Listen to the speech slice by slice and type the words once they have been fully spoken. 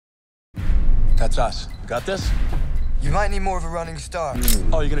That's us. Got this? You might need more of a running start.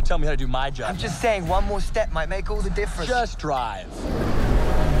 Oh, you're gonna tell me how to do my job? I'm just saying, one more step might make all the difference. Just drive.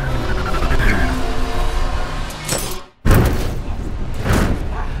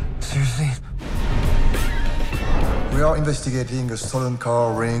 Seriously? We are investigating a stolen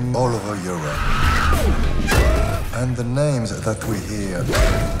car ring all over Europe. And the names that we hear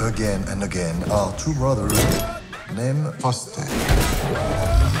again and again are two brothers named Foster.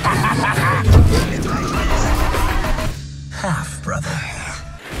 Half, brother.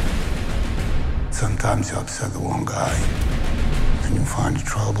 Sometimes you upset the one guy, and you find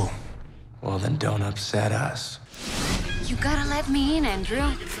trouble. Well, then don't upset us. You gotta let me in,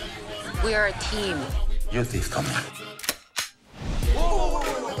 Andrew. We are a team. You thief, Tommy.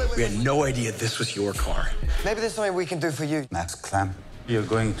 We had no idea this was your car. Maybe there's something we can do for you. Max Clem, you're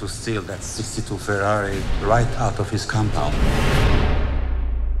going to steal that 62 Ferrari right out of his compound.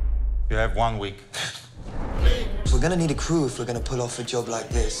 You have 1 week. We're gonna need a crew if we're gonna pull off a job like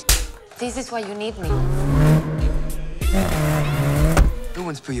this. This is why you need me. Who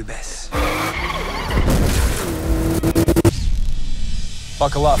wants to your best?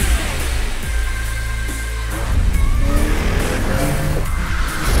 Buckle up.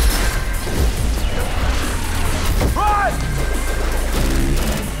 Run!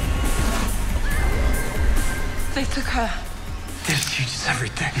 They took her. This changes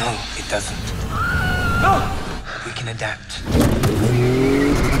everything. No, it doesn't. No! We can adapt.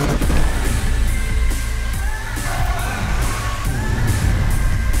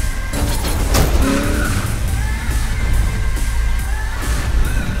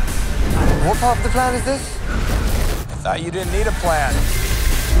 What part of the plan is this? I thought you didn't need a plan.